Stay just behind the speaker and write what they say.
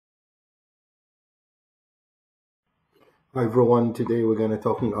Hi everyone, today we're going to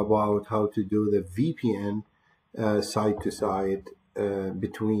talking about how to do the VPN side to side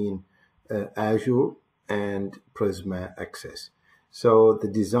between Azure and Prisma Access. So the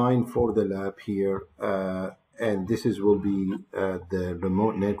design for the lab here, and this is will be the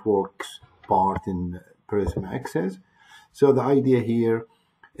remote networks part in Prisma Access. So the idea here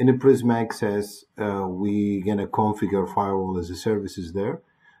in the Prisma Access, we're going to configure firewall as a services there.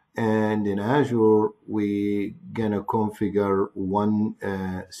 And in Azure, we gonna configure one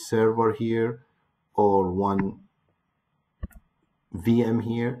server here or one VM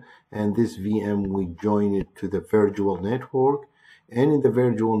here. And this VM, we join it to the virtual network. And in the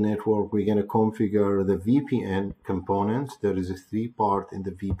virtual network, we're gonna configure the VPN components. There is a three part in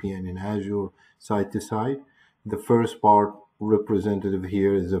the VPN in Azure side to side. The first part representative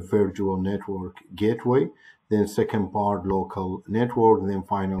here is a virtual network gateway, then second part local network, and then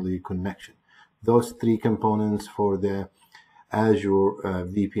finally connection. Those three components for the Azure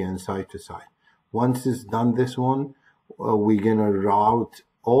VPN side to side. Once it's done this one, we're gonna route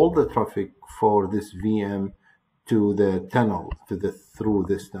all the traffic for this VM to the tunnel, through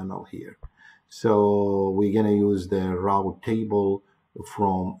this tunnel here. So we're gonna use the route table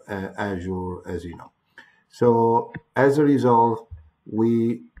from Azure, as you know. So as a result,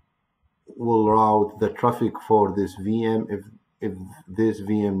 we will route the traffic for this VM. If this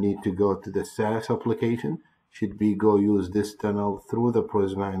VM need to go to the SaaS application, should be go use this tunnel through the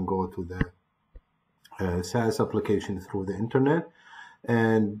Prisma and go to the SaaS application through the internet.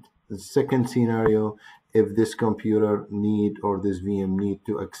 And the second scenario, if this computer need or this VM need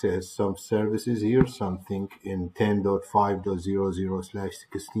to access some services here, something in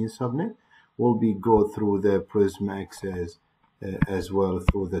 10.5.00/16 subnet, will be go through the Prism Access as well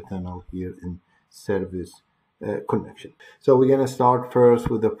through the tunnel here in service connection. So we're going to start first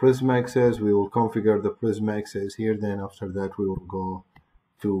with the Prism Access. We will configure the Prism Access here. Then after that, we will go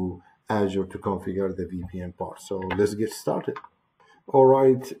to Azure to configure the VPN part. So let's get started. All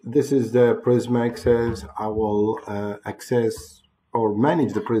right, this is the Prism Access. I will access or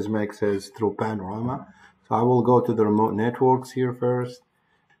manage the Prism Access through Panorama. So I will go to the remote networks here first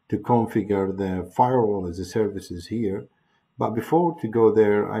to configure the firewall as a services here. But before to go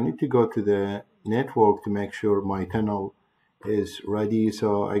there, I need to go to the network to make sure my tunnel is ready.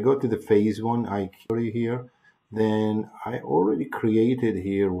 So I go to the phase one IQ here. Then I already created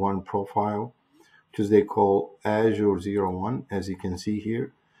here one profile, which is they call Azure 01, as you can see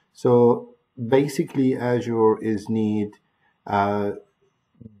here. So basically Azure is need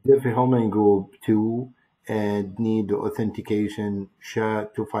Diffie-Hellman group 2 and need the authentication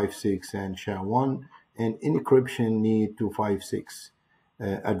SHA-256 and SHA-1, and encryption need 256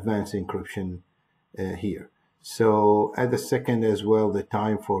 advanced encryption here. So at the second as well, the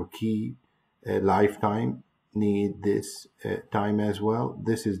time for key lifetime need this time as well.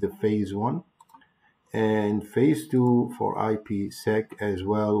 This is the phase one. And phase two for IPsec as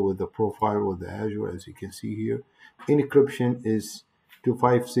well with the profile with the Azure, as you can see here. Encryption is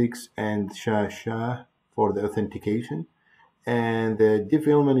 256 and SHA for the authentication. And the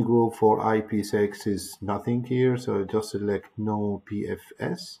Diffie-Hellman group for IPsec is nothing here, so just select no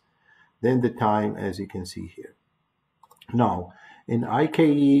PFS. Then the time, as you can see here. Now, in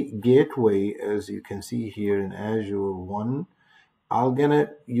IKE Gateway, as you can see here in Azure 1, I'm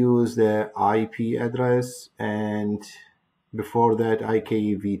gonna use the IP address, and before that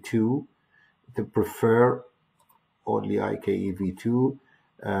IKE v2 to prefer only IKE v2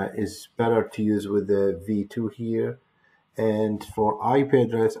 is better to use with the v2 here. And for IP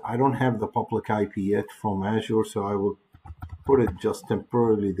address, I don't have the public IP yet from Azure, so I will put it just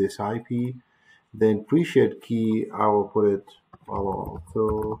temporarily this IP. Then pre-shared key, I will put it Palo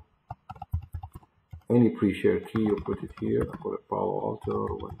Alto. Any pre-shared key, you put it here. I put it Palo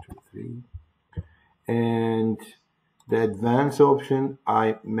Alto 123. And the advanced option,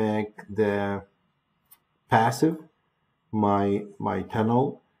 I make the passive my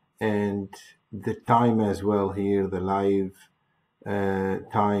tunnel, and the time as well here, the live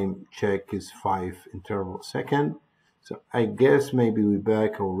time check is 5 interval second. So I guess maybe we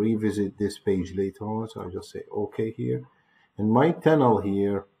back or revisit this page later on. So I just say okay here. And my tunnel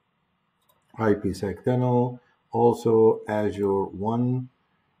here, IPsec tunnel, also Azure 1.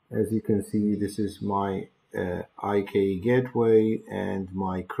 As you can see, this is my IK gateway and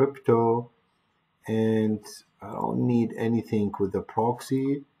my crypto. And I don't need anything with the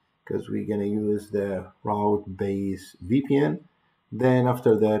proxy because we're going to use the route-based VPN. Then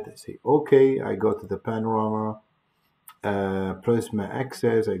after that, I say, okay, I go to the Panorama, Prisma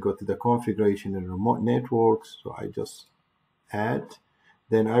Access, I go to the configuration and remote networks. So I just add.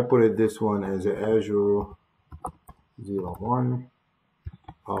 Then I put it this one as a Azure 01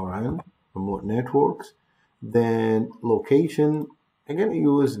 RN, remote networks. Then location, I'm going to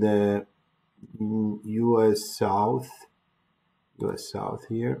use the US South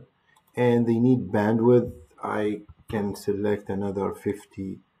here, and they need bandwidth. I can select another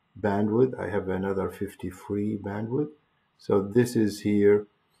 50 bandwidth. I have another 50 free bandwidth. So this is here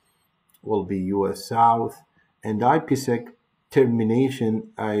will be US South, and IPsec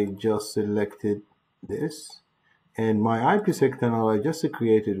termination, I just selected this, and my IPsec tunnel I just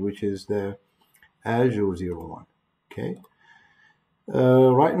created, which is the Azure 01. Okay.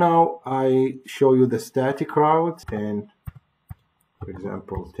 Right now, I show you the static route, and for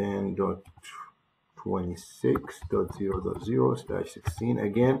example, 10.26.0.0/16.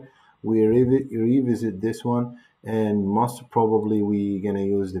 Again, we revisit this one, and most probably we're gonna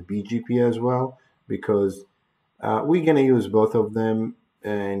use the BGP as well, because we're gonna use both of them,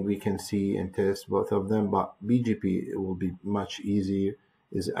 and we can see and test both of them. But BGP will be much easier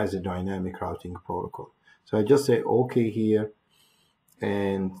as a dynamic routing protocol. So I just say OK here,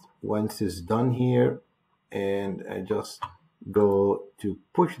 and once it's done here, and I just go to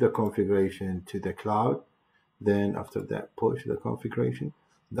push the configuration to the cloud. Then after that, push the configuration.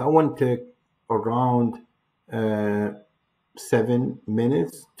 That one take around 7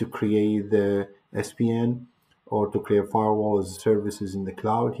 minutes to create the SPN or to create firewall as services in the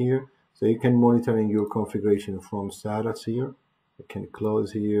cloud here. So you can monitoring your configuration from status here. I can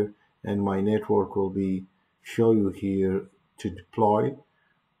close here, and my network will be show you here to deploy.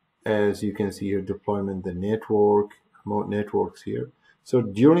 As you can see here, deployment, the network, remote networks here. So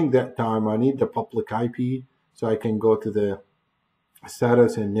during that time, I need the public IP, so I can go to the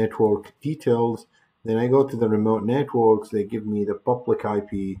status and network details. Then I go to the remote networks. They give me the public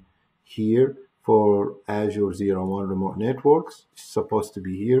IP here for Azure 01 remote networks. It's supposed to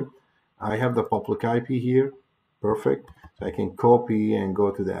be here. I have the public IP here. Perfect. So I can copy and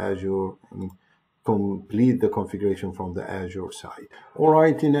go to the Azure and complete the configuration from the Azure side. All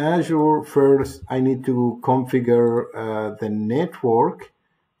right, in Azure, first I need to configure the network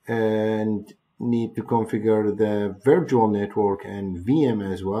and need to configure the virtual network and VM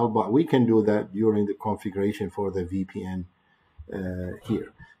as well, but we can do that during the configuration for the VPN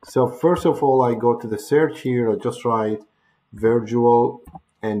here. So first of all, I go to the search here, I just write virtual,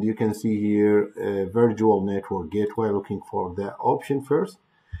 and you can see here virtual network gateway, looking for that option first.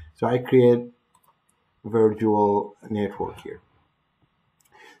 So I create virtual network here.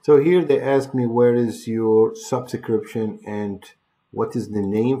 So here they ask me where is your subscription and what is the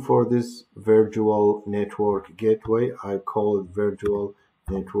name for this virtual network gateway. I call it virtual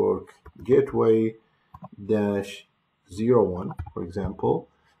network gateway dash 01, for example.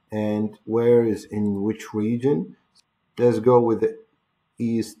 And where is in which region? Let's go with the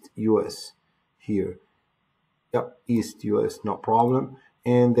East US here. Yep, East US, no problem.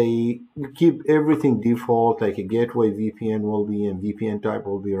 And they keep everything default, like a gateway VPN will be, and VPN type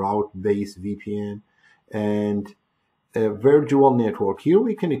will be route-based VPN, and a virtual network. Here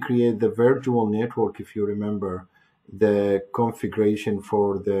we can create the virtual network. If you remember the configuration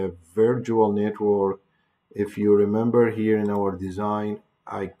for the virtual network, if you remember here in our design,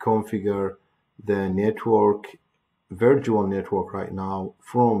 I configure the network, virtual network right now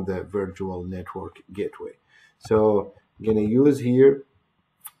from the virtual network gateway. So I'm gonna use here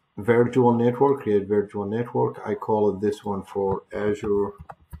virtual network, create virtual network. I call it this one for Azure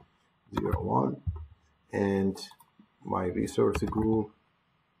 01 and my resource group.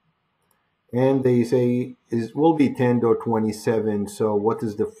 And they say it will be 10.27. So what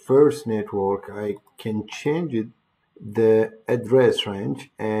is the first network? I can change it, the address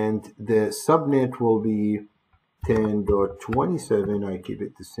range, and the subnet will be 10.27. I keep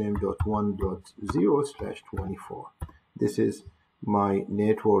it the same, .1.0/24. This is my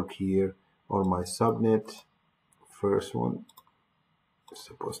network here, or my subnet. First one,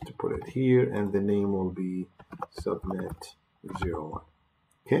 supposed to put it here, and the name will be subnet 01.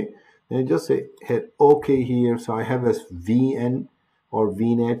 Okay, then just say hit OK here. So I have a VN or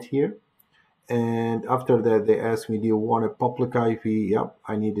VNet here, and after that they ask me, do you want a public IP? Yep,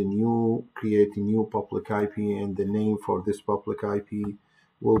 I need a new, create a new public IP, and the name for this public IP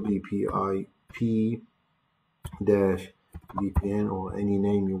will be PIP dash VPN or any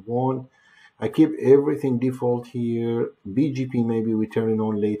name you want. I keep everything default here. BGP maybe we turn it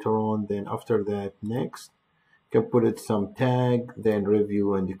on later on. Then after that, next, you can put it some tag, then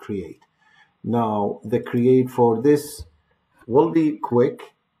review and create. Now the create for this will be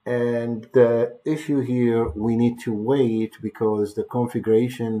quick, and the issue here, we need to wait because the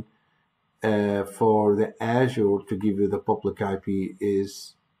configuration for the Azure to give you the public IP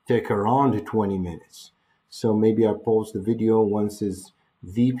is take around 20 minutes. So maybe I pause the video once this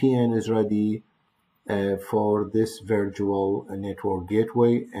VPN is ready for this virtual network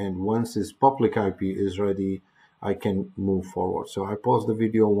gateway, and once this public IP is ready, I can move forward. So I pause the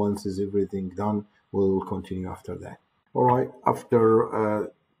video once is everything done. We'll continue after that. All right,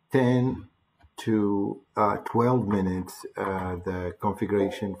 after 10 to 12 minutes, the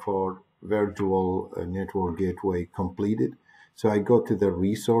configuration for virtual network gateway completed. So I go to the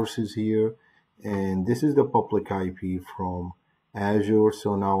resources here, and this is the public IP from Azure.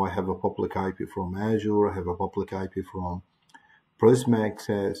 So now I have a public IP from Azure. I have a public IP from Prism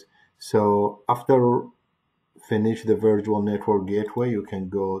Access. So after finish the virtual network gateway, you can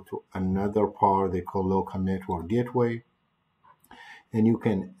go to another part they call local network gateway. And you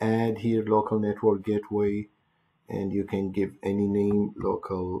can add here local network gateway, and you can give any name,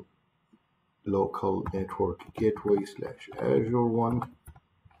 local network gateway / Azure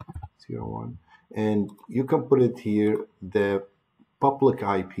 101, and you can put it here the public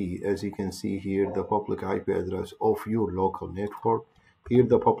IP. As you can see here, the public IP address of your local network. Here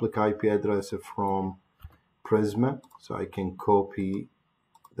the public IP address from Prisma, so I can copy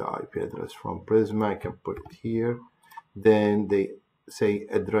the IP address from Prisma. I can put it here. Then they say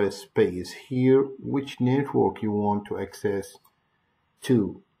address space here, which network you want to access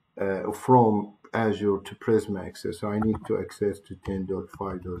to from Azure to Prism Access. So I need to access to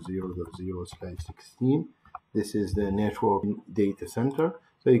 10.5.0.0/16. This is the network data center.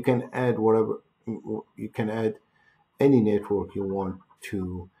 So you can add whatever, you can add any network you want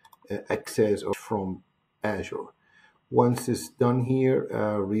to access from Azure. Once it's done here,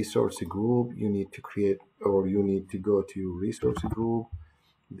 resource group, you need to create, or you need to go to your resource group.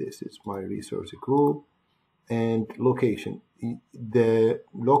 This is my resource group. And location. The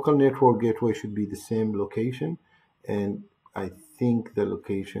local network gateway should be the same location. And I think the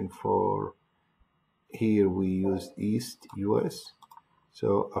location for here we used East US.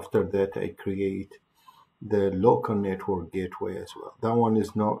 So after that, I create the local network gateway as well. That one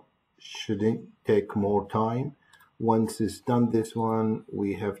is not, shouldn't take more time. Once it's done this one,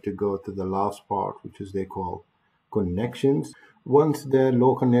 we have to go to the last part, which is they call connections. Once the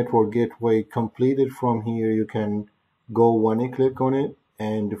local network gateway completed, from here you can go click on it,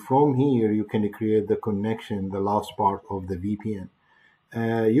 and from here you can create the connection, the last part of the VPN.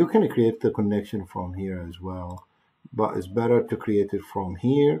 You can create the connection from here as well, but it's better to create it from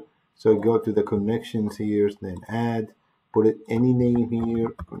here. So go to the connections here, then add, put it any name here,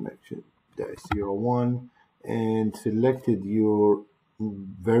 connection -01, and selected your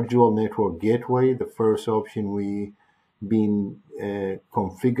virtual network gateway. The first option we been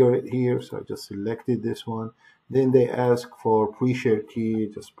configured here, so I just selected this one. Then they ask for pre-shared key,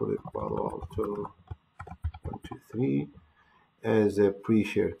 just put it Palo Alto 123 as a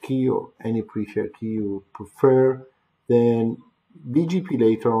pre-shared key, or any pre-shared key you prefer. Then BGP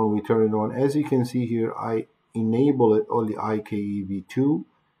later on we turn it on. As you can see here, I enable it only IKEv2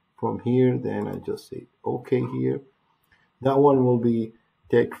 from here. Then I just say OK here. That one will be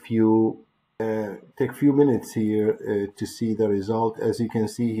take few minutes here to see the result. As you can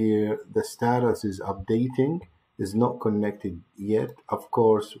see here, the status is updating, is not connected yet. Of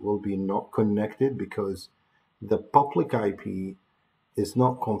course, will be not connected because the public IP is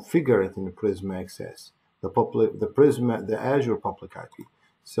not configured in the Prism Access. The Azure public IP.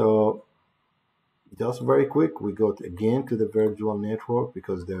 So just very quick, we go again to the virtual network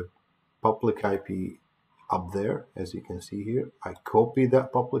because the public IP up there, as you can see here. I copy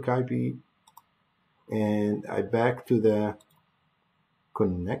that public IP and I back to the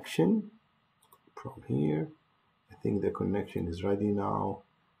connection from here. I think the connection is ready now.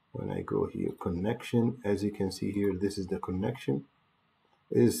 When I go here, connection, as you can see here, this is the connection.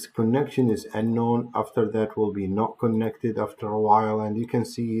 Connection is unknown. After that will be not connected after a while, and you can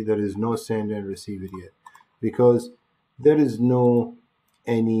see there is no send and receive it yet because there is no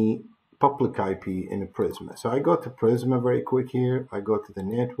any public IP in Prisma. So I go to Prisma very quick here. I go to the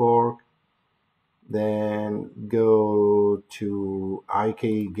network, then go to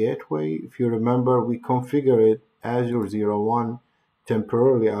IK gateway. If you remember, we configure it Azure 01.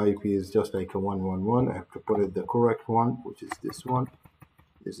 Temporarily IP is just like a 111. I have to put it the correct one, which is this one.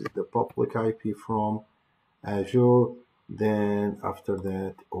 This is the public IP from Azure. Then after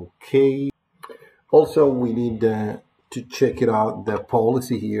that, OK. Also, we need to check it out, the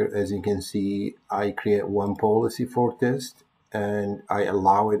policy here. As you can see, I create one policy for test, and I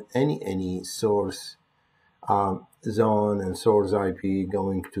allow it any source zone and source IP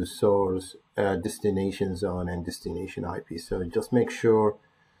going to source destination zone and destination IP. So just make sure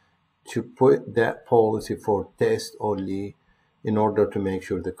to put that policy for test only in order to make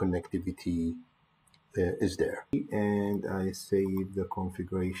sure the connectivity is there. And I save the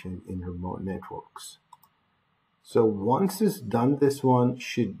configuration in remote networks. So once it's done, this one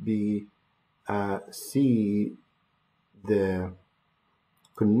should be see the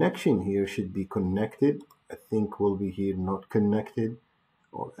connection here should be connected. I think will be here not connected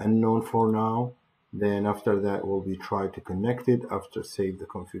or unknown for now. Then after that will be try to connect it after save the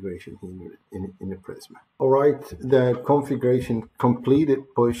configuration here in the Prisma. All right, the configuration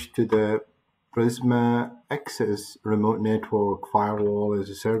completed. Push to the Prisma Access remote network firewall as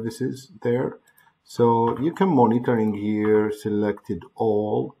a services there. So you can monitoring here, selected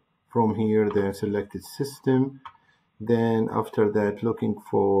all from here, then selected system. Then after that, looking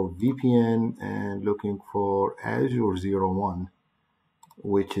for VPN and looking for Azure 01,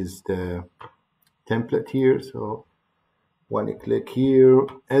 which is the template here. So when I click here,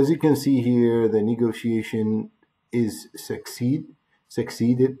 as you can see here, the negotiation is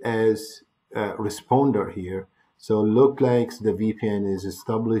succeeded as a responder here. So look like the VPN is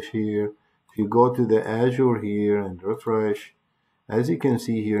established here. If you go to the Azure here and refresh, as you can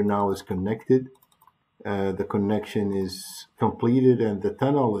see here now is connected. The connection is completed and the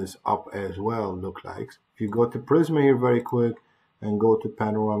tunnel is up as well, look like. If you go to Prisma here very quick and go to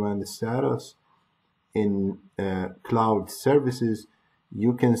Panorama and status in cloud services,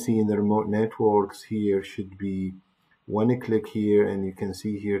 you can see in the remote networks here should be, when you click here and you can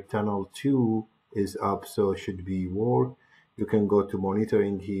see here tunnel 2 is up, so it should be work. You can go to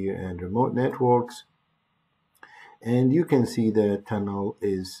monitoring here and remote networks and you can see the tunnel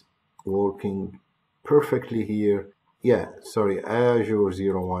is working perfectly here. Yeah, sorry, Azure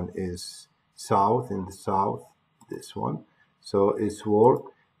 01 is south, in the south, this one. So it's work.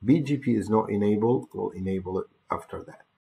 BGP is not enabled, we'll enable it after that.